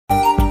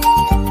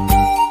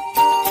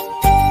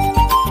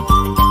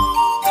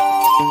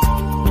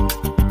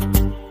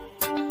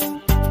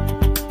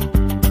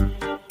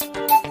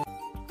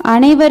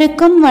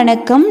அனைவருக்கும்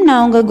வணக்கம்.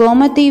 நான் உங்கள்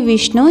கோமதி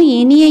விஷ்ணு.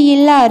 இனிய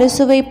இல்ல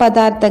அறுசுவை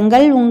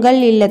பதார்த்தங்கள் உங்கள்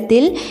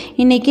இல்லத்தில்.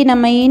 இன்றைக்கி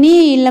நம்ம இனிய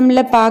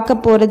இல்லமில் பார்க்க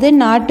போகிறது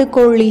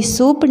நாட்டுக்கோழி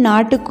சூப்,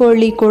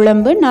 நாட்டுக்கோழி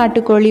குழம்பு,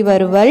 நாட்டுக்கோழி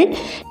வறுவல்.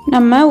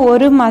 நம்ம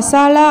ஒரு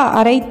மசாலா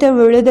அரைத்த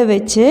விழுத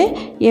வச்சு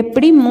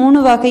எப்படி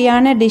 3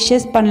 வகையான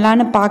டிஷ்ஷஸ்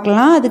பண்ணலான்னு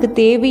பார்க்கலாம். அதுக்கு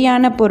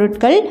தேவையான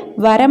பொருட்கள்: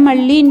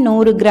 வரமல்லி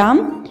 100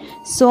 கிராம்,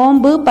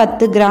 சோம்பு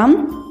 10 கிராம்,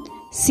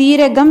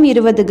 சீரகம்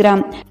 20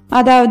 கிராம்.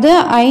 அதாவது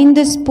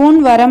 5 ஸ்பூன்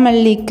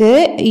வரமல்லிக்கு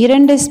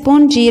 2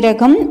 ஸ்பூன்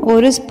ஜீரகம்,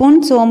 1 ஸ்பூன்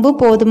சோம்பு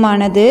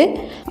போதுமானது.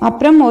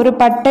 அப்புறம் ஒரு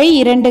பட்டை,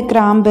 2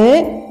 கிராம்பு,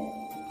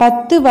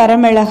 10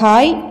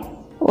 வரமிளகாய்,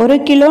 1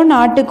 கிலோ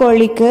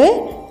நாட்டுக்கோழிக்கு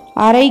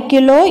 1/2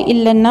 கிலோ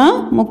இல்லைன்னா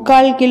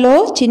 3/4 கிலோ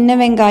சின்ன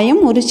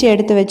வெங்காயம் உரித்து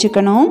எடுத்து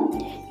வச்சுக்கணும்.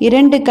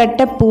 2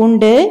 கட்டை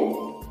பூண்டு,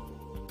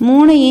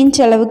 3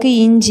 இன்ச் அளவுக்கு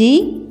இஞ்சி,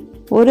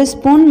 1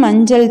 ஸ்பூன்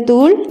மஞ்சள்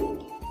தூள்,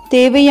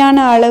 தேவையான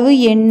அளவு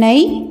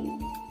எண்ணெய்,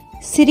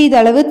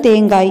 சிறிதளவு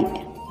தேங்காய்.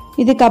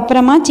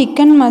 இதுக்கப்புறமா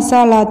சிக்கன்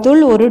மசாலா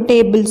தூள் 1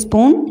 டேபிள்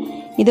ஸ்பூன்.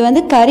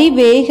 இது கறி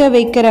வேக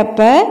வைக்கிறப்ப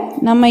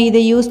நம்ம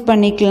இதை யூஸ்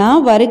பண்ணிக்கலாம்,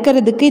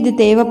 வறுக்கிறதுக்கு இது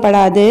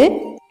தேவைப்படாது.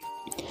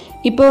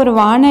 இப்போ ஒரு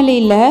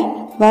வாணலியில்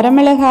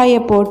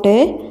வரமிளகாயை போட்டு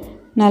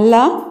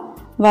நல்லா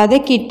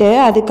வதக்கிட்டு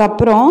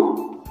அதுக்கப்புறம்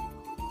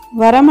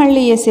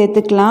வரமல்லியை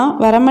சேர்த்துக்கலாம்.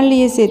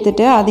 வரமல்லியை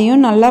சேர்த்துட்டு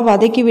அதையும் நல்லா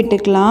வதக்கி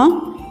விட்டுக்கலாம்.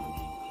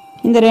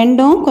 இந்த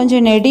ரெண்டும்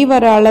கொஞ்சம் நெடி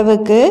வர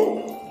அளவுக்கு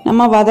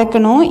நம்ம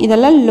வதக்கணும்.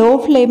 இதெல்லாம் லோ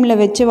ஃப்ளேமில்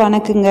வச்சு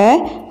வதக்குங்க,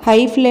 ஹை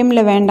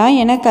ஃப்ளேமில் வேண்டாம்,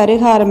 ஏன்னா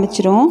கருக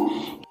ஆரம்பிச்சிரும்.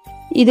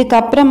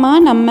 இதுக்கப்புறமா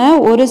நம்ம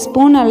 1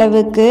 ஸ்பூன்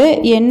அளவுக்கு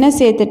எண்ணெய்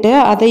சேர்த்துட்டு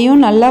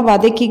அதையும் நல்லா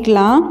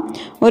வதக்கிக்கலாம்.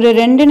 ஒரு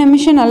 2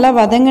 நிமிஷம் நல்லா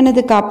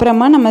வதங்கினதுக்கு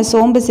அப்புறமா நம்ம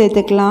சோம்பு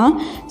சேர்த்துக்கலாம்.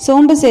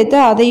 சோம்பு சேர்த்து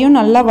அதையும்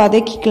நல்லா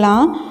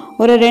வதக்கிக்கலாம்.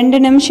 ஒரு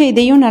 2 நிமிஷம்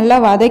இதையும் நல்லா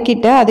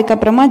வதக்கிட்டு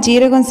அதுக்கப்புறமா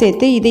ஜீரகம்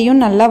சேர்த்து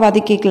இதையும் நல்லா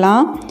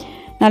வதக்கிக்கலாம்.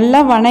 நல்லா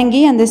வணங்கி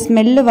அந்த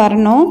ஸ்மெல்லு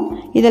வரணும்.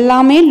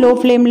 இதெல்லாமே லோ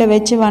ஃப்ளேமில்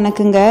வச்சு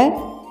வணக்குங்க.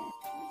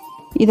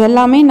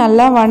 இதெல்லாமே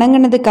நல்லா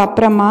வணங்கினதுக்கு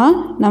அப்புறமா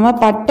நம்ம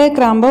பட்டை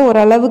கிராம்பை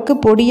ஓரளவுக்கு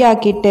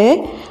பொடியாக்கிட்டு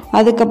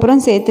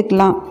அதுக்கப்புறம்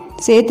சேர்த்துக்கலாம்.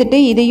 சேர்த்துட்டு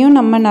இதையும்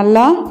நம்ம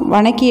நல்லா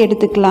வணக்கி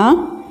எடுத்துக்கலாம்.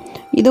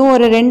 இதுவும்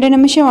ஒரு 2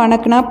 நிமிஷம்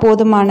வணக்கினா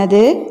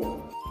போதுமானது.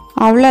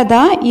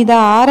 அவ்வளோதான். இதை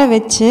ஆற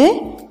வச்சு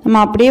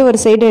நம்ம அப்படியே ஒரு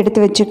சைடு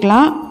எடுத்து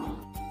வச்சுக்கலாம்.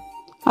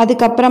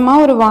 அதுக்கப்புறமா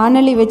ஒரு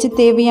வாணலி வச்சு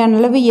தேவையான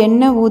அளவு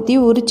எண்ணெய் ஊற்றி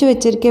உரித்து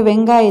வச்சுருக்க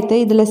வெங்காயத்தை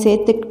இதில்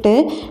சேர்த்துக்கிட்டு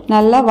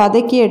நல்லா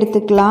வதக்கி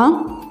எடுத்துக்கலாம்.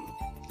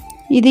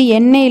 இது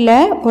எண்ணெயில்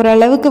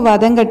ஓரளவுக்கு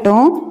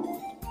வதங்கட்டும்.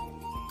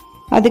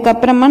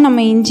 அதுக்கப்புறமா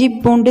நம்ம இஞ்சி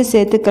பூண்டு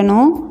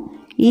சேர்த்துக்கணும்.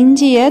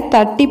 இஞ்சியை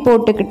தட்டி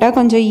போட்டுக்கிட்டால்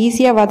கொஞ்சம்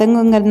ஈஸியாக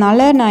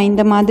வதங்குங்கிறதுனால நான்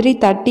இந்த மாதிரி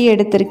தட்டி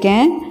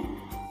எடுத்திருக்கேன்.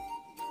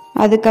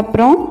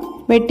 அதுக்கப்புறம்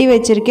வெட்டி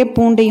வச்சுருக்க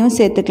பூண்டையும்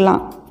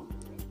சேர்த்துக்கலாம்.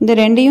 இந்த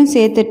ரெண்டையும்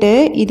சேர்த்துட்டு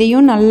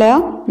இதையும் நல்லா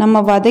நம்ம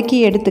வதக்கி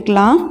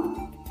எடுத்துக்கலாம்.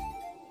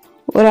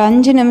 ஒரு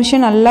 5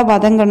 நிமிஷம் நல்லா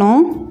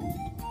வதங்கணும்.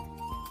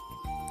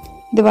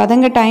 இது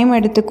வதங்க டைம்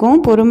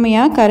எடுத்துக்கும்.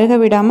 பொறுமையாக கருக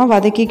விடாமல்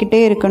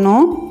வதக்கிக்கிட்டே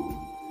இருக்கணும்.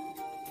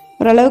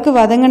 ஓரளவுக்கு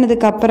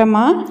வதங்கினதுக்கு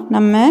அப்புறமா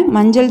நம்ம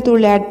மஞ்சள்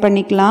தூள் ஆட்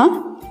பண்ணிக்கலாம்.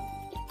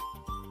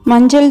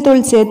 மஞ்சள்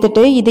தூள்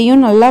சேர்த்துட்டு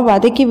இதையும் நல்லா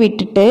வதக்கி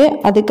விட்டுட்டு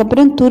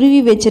அதுக்கப்புறம்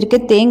துருவி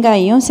வச்சுருக்க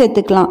தேங்காயையும்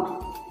சேர்த்துக்கலாம்.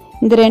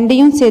 இந்த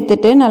ரெண்டையும்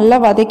சேர்த்துட்டு நல்லா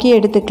வதக்கி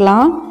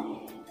எடுத்துக்கலாம்.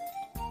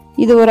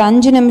 இது ஒரு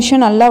 5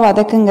 நிமிஷம் நல்லா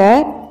வதக்குங்க.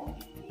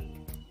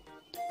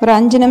 ஒரு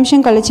 5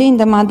 நிமிஷம் கழித்து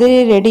இந்த மாதிரி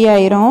ரெடி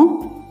ஆயிரும்.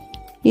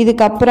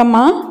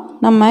 இதுக்கப்புறமா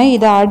நம்ம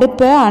இதை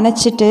அடுப்பை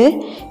அணைச்சிட்டு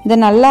இதை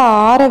நல்லா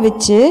ஆற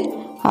வச்சு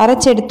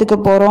அரைச்சி எடுத்துக்க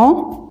போகிறோம்.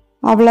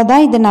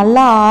 அவ்வளோதான். இது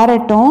நல்லா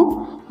ஆறட்டும்.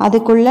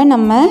 அதுக்குள்ளே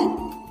நம்ம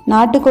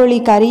நாட்டுக்கோழி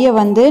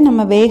கறியை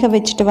நம்ம வேக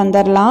வச்சுட்டு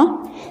வந்துடலாம்.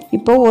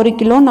 இப்போது 1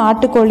 கிலோ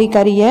நாட்டுக்கோழி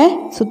கறியை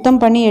சுத்தம்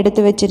பண்ணி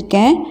எடுத்து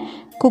வச்சுருக்கேன்.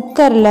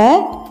 குக்கரில்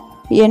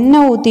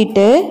எண்ணெய்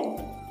ஊற்றிட்டு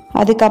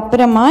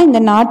அதுக்கப்புறமா இந்த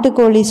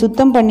நாட்டுக்கோழி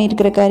சுத்தம்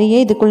பண்ணியிருக்கிற கறியை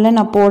இதுக்குள்ளே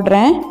நான்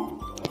போடுறேன்.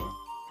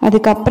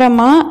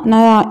 அதுக்கப்புறமா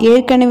நான்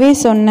ஏற்கனவே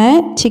சொன்ன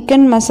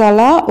சிக்கன்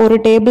மசாலா 1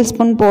 டேபிள்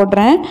ஸ்பூன்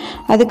போடுறேன்.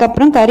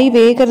 அதுக்கப்புறம் கறி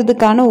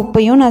வேகிறதுக்கான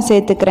உப்பையும் நான்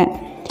சேர்த்துக்கிறேன்.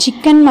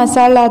 சிக்கன்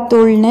மசாலா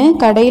தூள்னு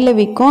கடையில்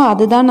விற்கும்,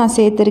 அதுதான் நான்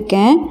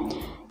சேர்த்துருக்கேன்.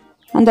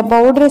 அந்த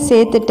பவுடரை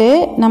சேர்த்துட்டு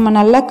நம்ம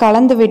நல்லா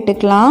கலந்து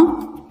விட்டுக்கலாம்.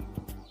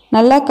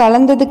 நல்லா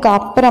கலந்ததுக்கு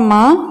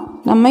அப்புறமா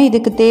நம்ம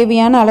இதுக்கு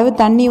தேவையான அளவு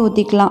தண்ணி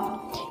ஊற்றிக்கலாம்.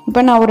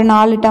 இப்போ நான் ஒரு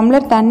 4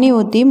 டம்ளர் தண்ணி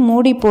ஊற்றி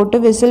மூடி போட்டு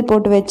விசில்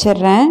போட்டு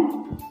வச்சிடுறேன்.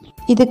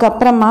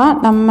 இதுக்கப்புறமா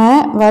நம்ம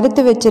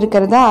வறுத்து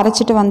வச்சுருக்கிறத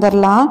அரைச்சிட்டு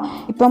வந்துடலாம்.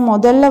 இப்போ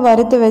முதல்ல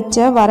வறுத்து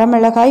வச்ச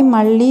வரமிளகாய்,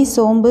 மல்லி,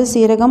 சோம்பு,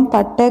 சீரகம்,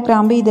 பட்டை,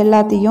 கிராம்பு இது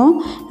எல்லாத்தையும்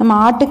நம்ம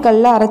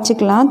ஆட்டுக்கல்ல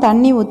அரைச்சிக்கலாம்.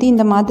 தண்ணி ஊற்றி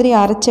இந்த மாதிரி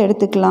அரைச்சி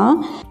எடுத்துக்கலாம்.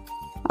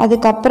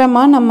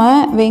 அதுக்கப்புறமா நம்ம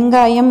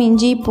வெங்காயம்,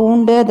 இஞ்சி,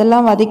 பூண்டு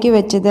அதெல்லாம் வதக்கி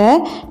வச்சதை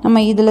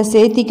நம்ம இதில்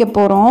சேர்த்திக்க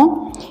போகிறோம்.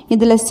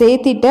 இதில்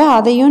சேர்த்திட்டு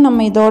அதையும்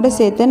நம்ம இதோடு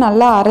சேர்த்து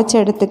நல்லா அரைச்சி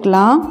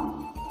எடுத்துக்கலாம்.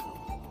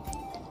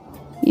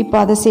 இப்போ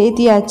அதை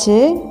சேர்த்தியாச்சு.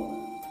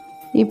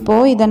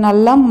 இப்போது இதை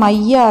நல்லா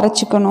மைய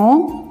அரைச்சிக்கணும்.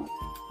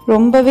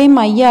 ரொம்பவே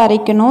மைய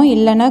அரைக்கணும்,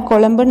 இல்லைன்னா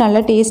குழம்பு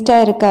நல்லா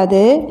டேஸ்ட்டாக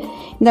இருக்காது.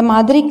 இந்த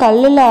மாதிரி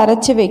கல்லில்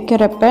அரைச்சி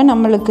வைக்கிறப்ப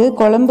நம்மளுக்கு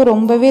குழம்பு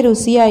ரொம்பவே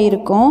ருசியாக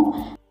இருக்கும்.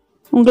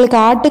 உங்களுக்கு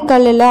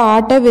ஆட்டுக்கல்லில்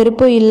ஆட்ட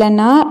விருப்பம்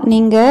இல்லைன்னா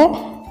நீங்கள்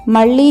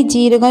மல்லி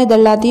ஜீரகம் இது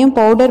எல்லாத்தையும்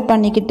பவுடர்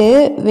பண்ணிக்கிட்டு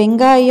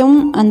வெங்காயம்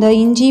அந்த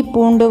இஞ்சி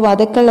பூண்டு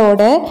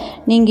வதக்கலோட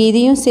நீங்கள்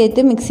இதையும்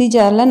சேர்த்து மிக்ஸி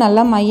ஜாரில்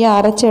நல்லா மைய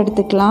அரைச்சி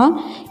எடுத்துக்கலாம்.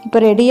 இப்போ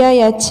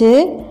ரெடியாயாச்சு.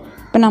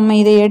 இப்போ நம்ம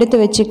இதை எடுத்து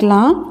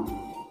வச்சுக்கலாம்.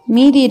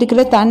 மீதி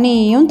இருக்கிற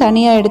தண்ணியையும்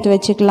தனியாக எடுத்து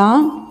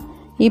வச்சுக்கலாம்.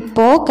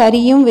 இப்போது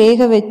கறியும்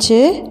வேக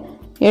வச்சு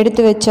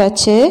எடுத்து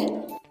வச்சாச்சு.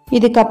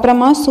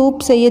 இதுக்கப்புறமா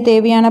சூப் செய்ய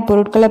தேவையான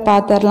பொருட்களை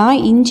பார்த்துடலாம்.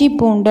 இஞ்சி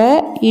பூண்டை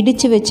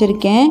இடித்து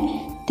வச்சுருக்கேன்.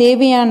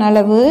 தேவையான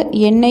அளவு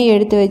எண்ணெய்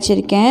எடுத்து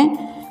வச்சுருக்கேன்.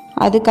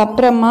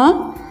 அதுக்கப்புறமா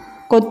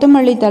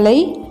கொத்தமல்லி தழை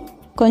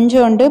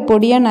கொஞ்சோண்டு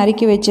பொடியாக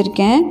நறுக்கி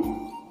வச்சுருக்கேன்.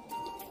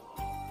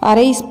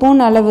 அரை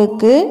ஸ்பூன்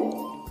அளவுக்கு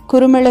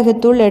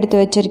குருமிளகுத்தூள் எடுத்து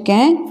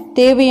வச்சுருக்கேன்.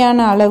 தேவையான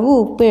அளவு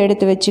உப்பு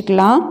எடுத்து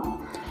வச்சுக்கலாம்.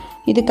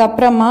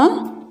 இதுக்கப்புறமா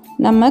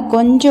நம்ம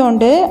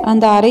கொஞ்சோண்டு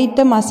அந்த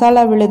அரைத்த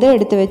மசாலா விழுதை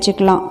எடுத்து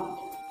வச்சுக்கலாம்.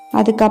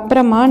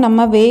 அதுக்கப்புறமா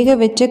நம்ம வேக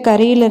வச்ச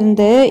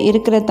கறியிலிருந்து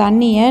இருக்கிற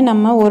தண்ணியை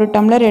நம்ம 1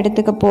 டம்ளர்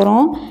எடுத்துக்க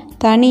போகிறோம்.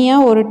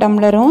 தனியாக 1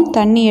 டம்ளரும்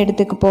தண்ணி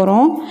எடுத்துக்க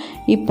போகிறோம்.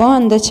 இப்போ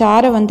அந்த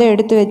சாறை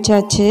எடுத்து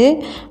வச்சாச்சு.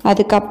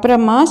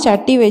 அதுக்கப்புறமா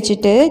சட்டி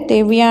வச்சுட்டு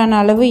தேவையான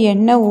அளவு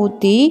எண்ணெய்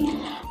ஊற்றி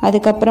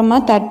அதுக்கப்புறமா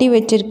தட்டி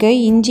வச்சுருக்க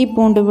இஞ்சி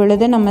பூண்டு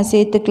விழுதை நம்ம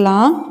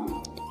சேர்த்துக்கலாம்.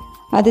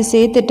 அது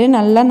சேர்த்துட்டு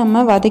நல்லா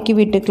நம்ம வதக்கி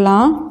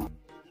விட்டுக்கலாம்.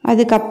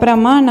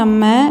 அதுக்கப்புறமா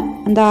நம்ம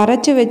அந்த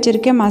அரைச்சி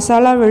வச்சுருக்க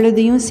மசாலா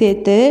விழுதையும்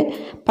சேர்த்து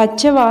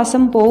பச்சை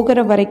வாசம் போகிற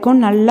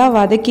வரைக்கும் நல்லா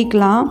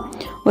வதக்கிக்கலாம்.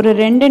 ஒரு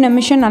 2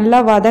 நிமிஷம் நல்லா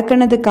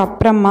வதக்கினதுக்கு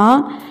அப்புறமா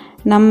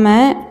நம்ம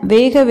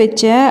வேக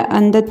வச்ச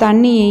அந்த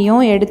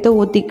தண்ணியையும் எடுத்து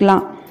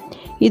ஊற்றிக்கலாம்.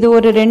 இது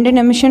ஒரு 2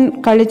 நிமிஷம்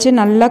கழித்து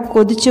நல்லா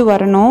கொதித்து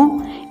வரணும்.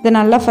 இதை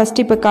நல்லா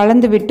ஃபஸ்ட்டு இப்போ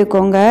கலந்து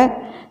விட்டுக்கோங்க.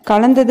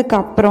 கலந்ததுக்கு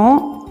அப்புறம்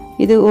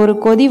இது ஒரு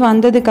கொதி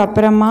வந்ததுக்கு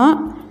அப்புறமா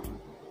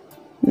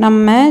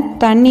நம்ம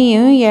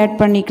தண்ணியும் ஆட்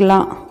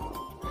பண்ணிக்கலாம்.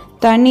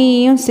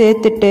 தண்ணியையும்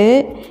சேர்த்துட்டு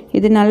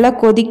இது நல்லா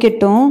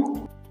கொதிக்கட்டும்.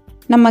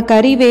 நம்ம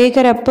கறி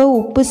வேகிறப்ப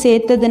உப்பு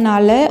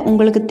சேர்த்ததுனால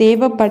உங்களுக்கு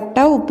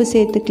தேவைப்பட்டால் உப்பு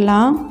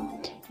சேர்த்துக்கலாம்.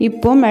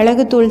 இப்போது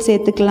மிளகுத்தூள்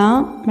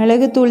சேர்த்துக்கலாம்.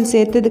 மிளகுத்தூள்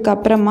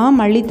சேர்த்ததுக்கப்புறமா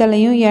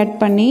மல்லித்தழையும் ஆட்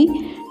பண்ணி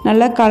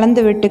நல்லா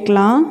கலந்து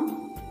விட்டுக்கலாம்.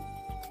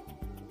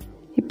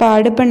 இப்போ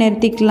அடுப்பை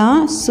நிறுத்திக்கலாம்.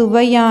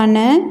 சுவையான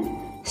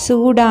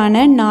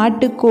சூடான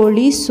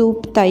நாட்டுக்கோழி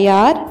சூப்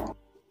தயார்.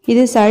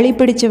 இது சளி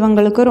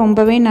பிடிச்சவங்களுக்கு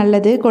ரொம்பவே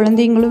நல்லது.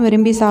 குழந்தைங்களும்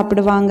விரும்பி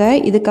சாப்பிடுவாங்க.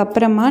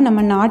 இதுக்கப்புறமா நம்ம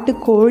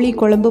நாட்டுக்கோழி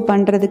குழம்பு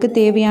பண்ணுறதுக்கு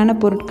தேவையான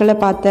பொருட்களை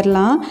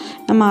பார்த்துடலாம்.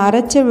 நம்ம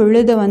அரைச்ச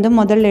விழுதை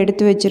முதல்ல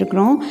எடுத்து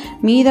வச்சுருக்கிறோம்.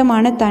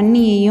 மீதமான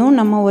தண்ணியையும்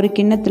நம்ம ஒரு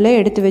கிண்ணத்தில்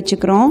எடுத்து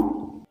வச்சுக்கிறோம்.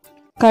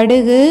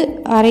 கடுகு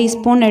அரை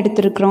ஸ்பூன்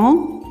எடுத்துருக்குறோம்.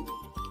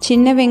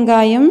 சின்ன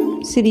வெங்காயம்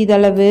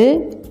சிறிதளவு,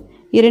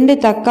 2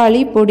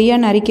 தக்காளி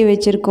பொடியாக நறுக்கி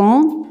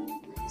வச்சுருக்கோம்.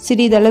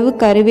 சிறிதளவு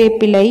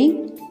கருவேப்பிலை,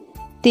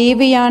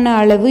 தேவையான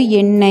அளவு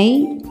எண்ணெய்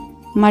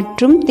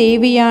மற்றும்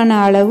தேவையான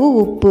அளவு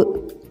உப்பு.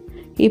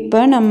 இப்போ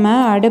நம்ம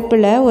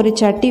அடுப்பில் ஒரு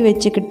சட்டி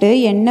வச்சுக்கிட்டு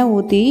எண்ணெய்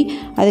ஊற்றி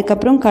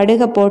அதுக்கப்புறம்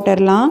கடுகை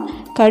போட்டுடலாம்.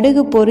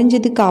 கடுகு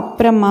பொரிஞ்சதுக்கு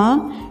அப்புறமா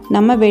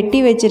நம்ம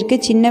வெட்டி வச்சுருக்க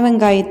சின்ன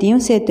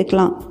வெங்காயத்தையும்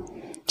சேர்த்துக்கலாம்.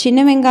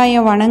 சின்ன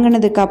வெங்காயம்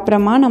வணங்கினதுக்கு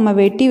அப்புறமா நம்ம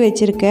வெட்டி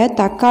வச்சுருக்க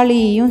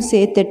தக்காளியையும்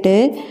சேர்த்துட்டு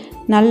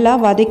நல்லா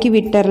வதக்கி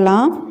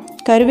விட்டுடலாம்.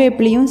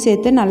 கருவேப்பிலையும்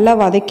சேர்த்து நல்லா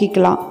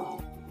வதக்கிக்கலாம்.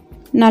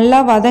 நல்லா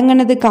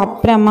வதங்கினதுக்கு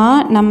அப்புறமா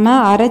நம்ம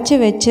அரைச்சி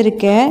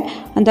வச்சுருக்க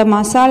அந்த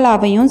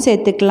மசாலாவையும்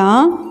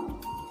சேர்த்துக்கலாம்.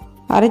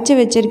 அரைச்சி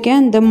வச்சுருக்க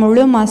அந்த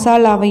முழு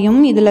மசாலாவையும்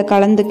இதில்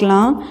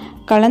கலந்துக்கலாம்.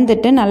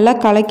 கலந்துட்டு நல்லா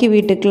கலக்கி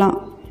விட்டுக்கலாம்.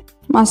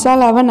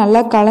 மசாலாவை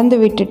நல்லா கலந்து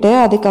விட்டுட்டு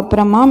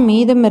அதுக்கப்புறமா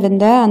மீதம்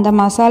இருந்த அந்த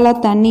மசாலா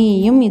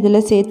தண்ணியையும்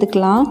இதில்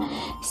சேர்த்துக்கலாம்.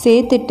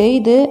 சேர்த்துட்டு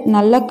இது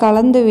நல்லா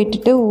கலந்து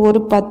விட்டுட்டு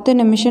ஒரு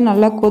 10 நிமிஷம்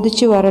நல்லா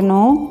கொதித்து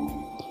வரணும்.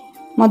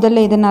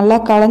 முதல்ல இதை நல்லா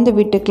கலந்து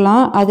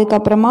விட்டுக்கலாம்.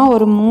 அதுக்கப்புறமா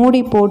ஒரு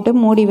மூடி போட்டு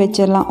மூடி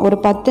வச்சிடலாம். ஒரு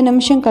 10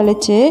 நிமிஷம்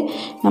கழித்து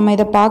நம்ம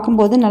இதை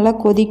பார்க்கும்போது நல்லா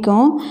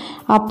கொதிக்கும்.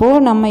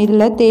 அப்போது நம்ம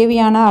இதில்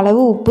தேவையான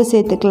அளவு உப்பு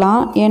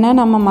சேர்த்துக்கலாம். ஏன்னா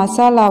நம்ம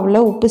மசாலாவில்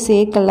உப்பு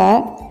சேர்க்கலை.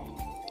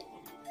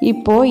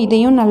 இப்போது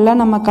இதையும் நல்லா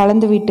நம்ம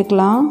கலந்து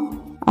விட்டுக்கலாம்.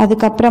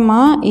 அதுக்கப்புறமா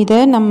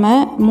இதை நம்ம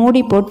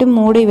மூடி போட்டு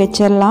மூடி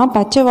வச்சிடலாம்.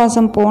 பச்சை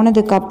வாசம்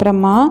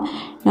போனதுக்கப்புறமா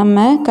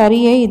நம்ம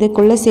கறியை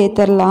இதுக்குள்ளே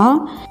சேர்த்துடலாம்.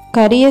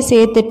 கறியை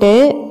சேர்த்துட்டு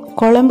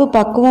குழம்பு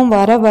பக்குவம்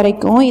வர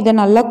வரைக்கும் இதை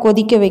நல்லா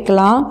கொதிக்க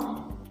வைக்கலாம்.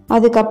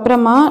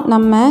 அதுக்கப்புறமா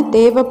நம்ம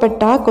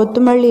தேவைப்பட்டால்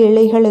கொத்தமல்லி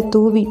இலைகளை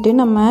தூவிட்டு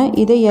நம்ம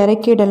இதை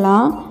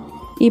இறக்கிடலாம்.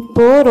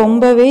 இப்போது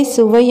ரொம்பவே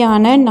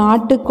சுவையான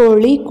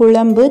நாட்டுக்கோழி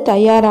குழம்பு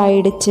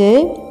தயாராகிடுச்சு.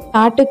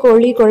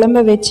 நாட்டுக்கோழி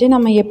குழம்பை வச்சு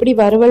நம்ம எப்படி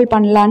வறுவல்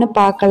பண்ணலான்னு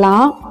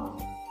பார்க்கலாம்.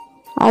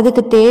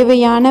 அதுக்கு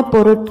தேவையான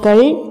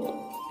பொருட்கள்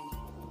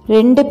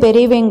 2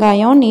 பெரிய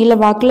வெங்காயம் நீல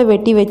வாக்கில்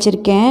வெட்டி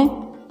வச்சுருக்கேன்.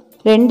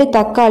 2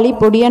 தக்காளி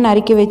பொடியாக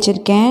நறுக்கி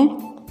வச்சுருக்கேன்.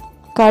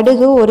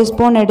 கடுகு 1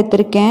 ஸ்பூன்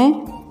எடுத்திருக்கேன்.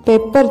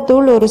 பெப்பர்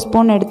தூள் 1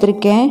 ஸ்பூன்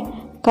எடுத்திருக்கேன்.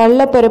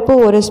 கடலைப்பருப்பு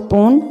 1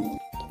 ஸ்பூன்,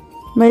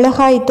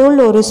 மிளகாய்த்தூள்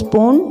 1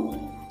 ஸ்பூன்,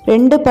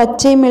 2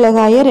 பச்சை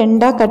மிளகாயை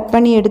 2ஆக கட்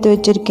பண்ணி எடுத்து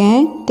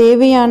வச்சுருக்கேன்.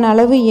 தேவையான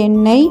அளவு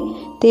எண்ணெய்,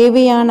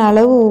 தேவையான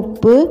அளவு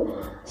உப்பு,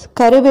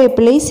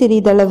 கருவேப்பிலை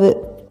சிறிதளவு.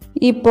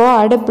 இப்போது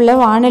அடுப்பில்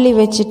வாணலி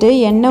வச்சுட்டு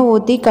எண்ணெய்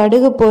ஊற்றி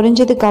கடுகு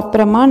பொரிஞ்சதுக்கு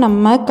அப்புறமா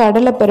நம்ம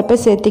கடலைப்பருப்பை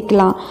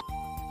சேர்த்திக்கலாம்.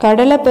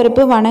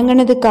 கடலைப்பருப்பு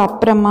வணங்கினதுக்கு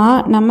அப்புறமா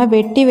நம்ம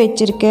வெட்டி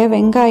வச்சுருக்க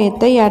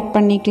வெங்காயத்தை ஆட்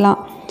பண்ணிக்கலாம்.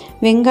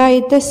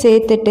 வெங்காயத்தை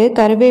சேர்த்துட்டு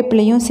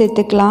கருவேப்பிலையும்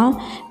சேர்த்துக்கலாம்.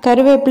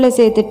 கருவேப்பிலை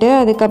சேர்த்துட்டு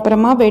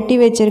அதுக்கப்புறமா வெட்டி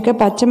வச்சுருக்க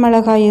பச்சை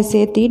மிளகாயை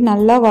சேர்த்து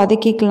நல்லா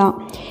வதக்கிக்கலாம்.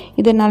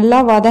 இது நல்லா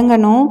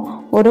வதங்கணும்.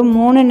 ஒரு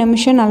 3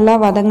 நிமிஷம் நல்லா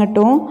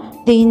வதங்கட்டும்.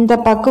 இந்த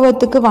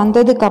பக்குவத்துக்கு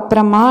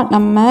வந்ததுக்கப்புறமா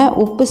நம்ம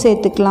உப்பு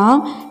சேர்த்துக்கலாம்.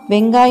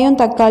 வெங்காயம்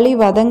தக்காளி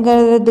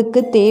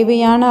வதங்கிறதுக்கு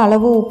தேவையான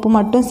அளவு உப்பு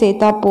மட்டும்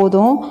சேர்த்தா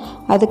போதும்.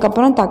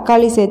 அதுக்கப்புறம்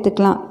தக்காளி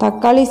சேர்த்துக்கலாம்.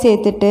 தக்காளி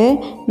சேர்த்துட்டு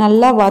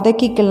நல்லா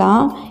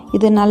வதக்கிக்கலாம்.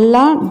 இது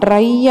நல்லா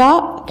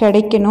ட்ரையாக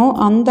கிடைக்கணும்.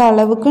 அந்த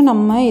அளவுக்கு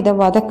நம்ம இதை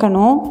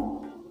வதக்கணும்.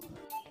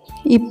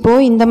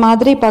 இப்போது இந்த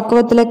மாதிரி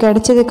பக்குவத்தில்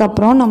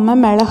கிடைச்சதுக்கப்புறம் நம்ம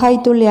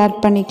மிளகாய்த்தூள் ஆட்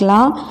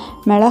பண்ணிக்கலாம்.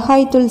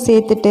 மிளகாய்த்தூள்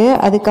சேர்த்துட்டு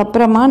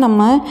அதுக்கப்புறமா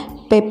நம்ம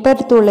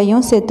பெப்பர்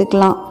தூளையும்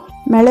சேர்த்துக்கலாம்.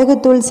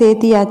 மிளகுத்தூள்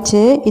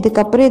சேர்த்தியாச்சு.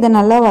 இதுக்கப்புறம் இதை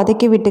நல்லா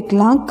வதக்கி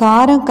விட்டுக்கலாம்.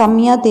 காரம்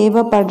கம்மியாக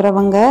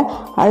தேவைப்படுறவங்க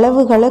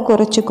அளவுகளை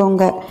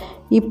குறைச்சிக்கோங்க.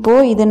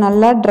 இப்போது இது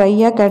நல்லா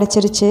ட்ரையாக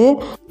கிடச்சிருச்சு.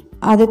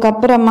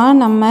 அதுக்கப்புறமா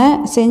நம்ம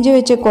செஞ்சு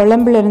வச்ச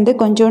குழம்புலேருந்து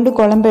கொஞ்சோண்டு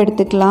குழம்பு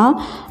எடுத்துக்கலாம்.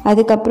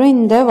 அதுக்கப்புறம்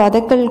இந்த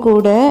வதக்கல்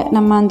கூட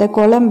நம்ம அந்த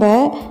குழம்ப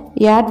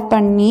ஆட்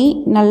பண்ணி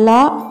நல்லா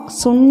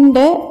சுண்ட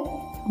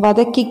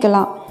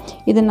வதக்கிக்கலாம்.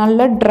 இது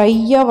நல்லா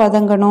ட்ரையாக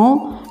வதங்கணும்.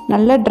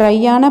 நல்லா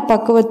ட்ரையான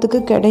பக்குவத்துக்கு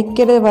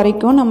கிடைக்கிற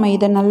வரைக்கும் நம்ம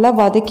இதை நல்லா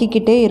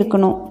வதக்கிக்கிட்டே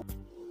இருக்கணும்.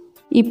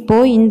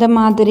 இப்போது இந்த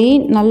மாதிரி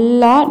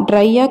நல்லா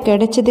ட்ரையாக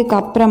கிடைச்சதுக்கு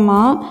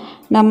அப்புறமா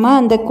நம்ம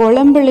அந்த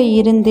குழம்புல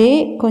இருந்தே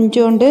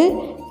கொஞ்சோண்டு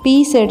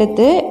பீஸ்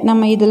எடுத்து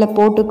நம்ம இதில்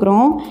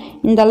போட்டுக்கிறோம்.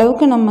 இந்த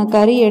அளவுக்கு நம்ம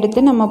கறி எடுத்து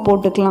நம்ம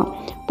போட்டுக்கலாம்.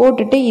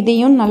 போட்டுட்டு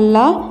இதையும்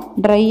நல்லா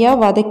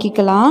ட்ரையாக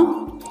வதக்கிக்கலாம்.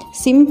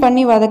 சிம்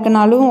பண்ணி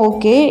வதக்கினாலும்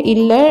ஓகே,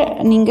 இல்லை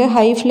நீங்கள்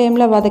ஹை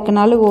ஃப்ளேமில்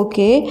வதக்கினாலும்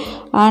ஓகே.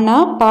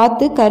 ஆனால்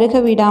பார்த்து கருக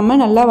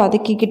விடாமல் நல்லா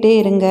வதக்கிக்கிட்டே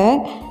இருங்க.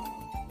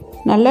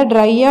 நல்லா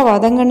ட்ரையாக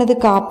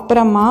வதங்கினதுக்கு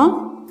அப்புறமா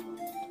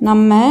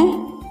நம்ம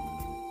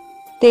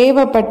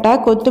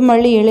தேவைப்பட்டால்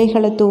கொத்தமல்லி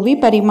இலைகளை தூவி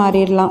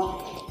பரிமாறிடலாம்.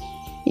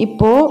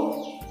 இப்போது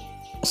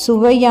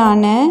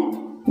சுவையான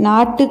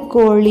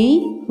நாட்டுக்கோழி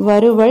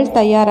வறுவல்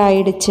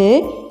தயாராகிடுச்சு.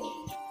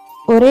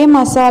 ஒரே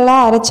மசாலா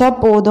அரைச்சா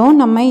போதும்.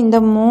 நம்ம இந்த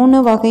 3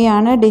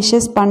 வகையான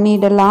டிஷ்ஷஸ்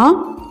பண்ணிடலாம்.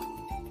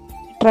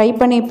 ட்ரை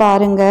பண்ணி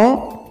பாருங்கள்.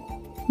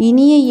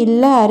 இனிய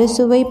இல்ல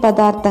அறுசுவை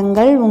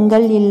பதார்த்தங்கள்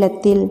உங்கள்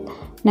இல்லத்தில்.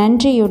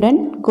 நன்றியுடன்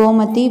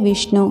கோமதி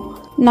விஷ்ணு.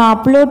 நான்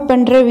அப்லோட்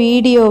பண்ணுற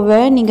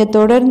வீடியோவை நீங்கள்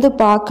தொடர்ந்து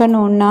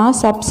பார்க்கணுன்னா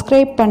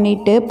சப்ஸ்கிரைப்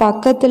பண்ணிவிட்டு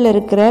பக்கத்தில்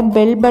இருக்கிற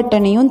பெல்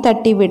பட்டனையும்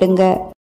தட்டி விடுங்க.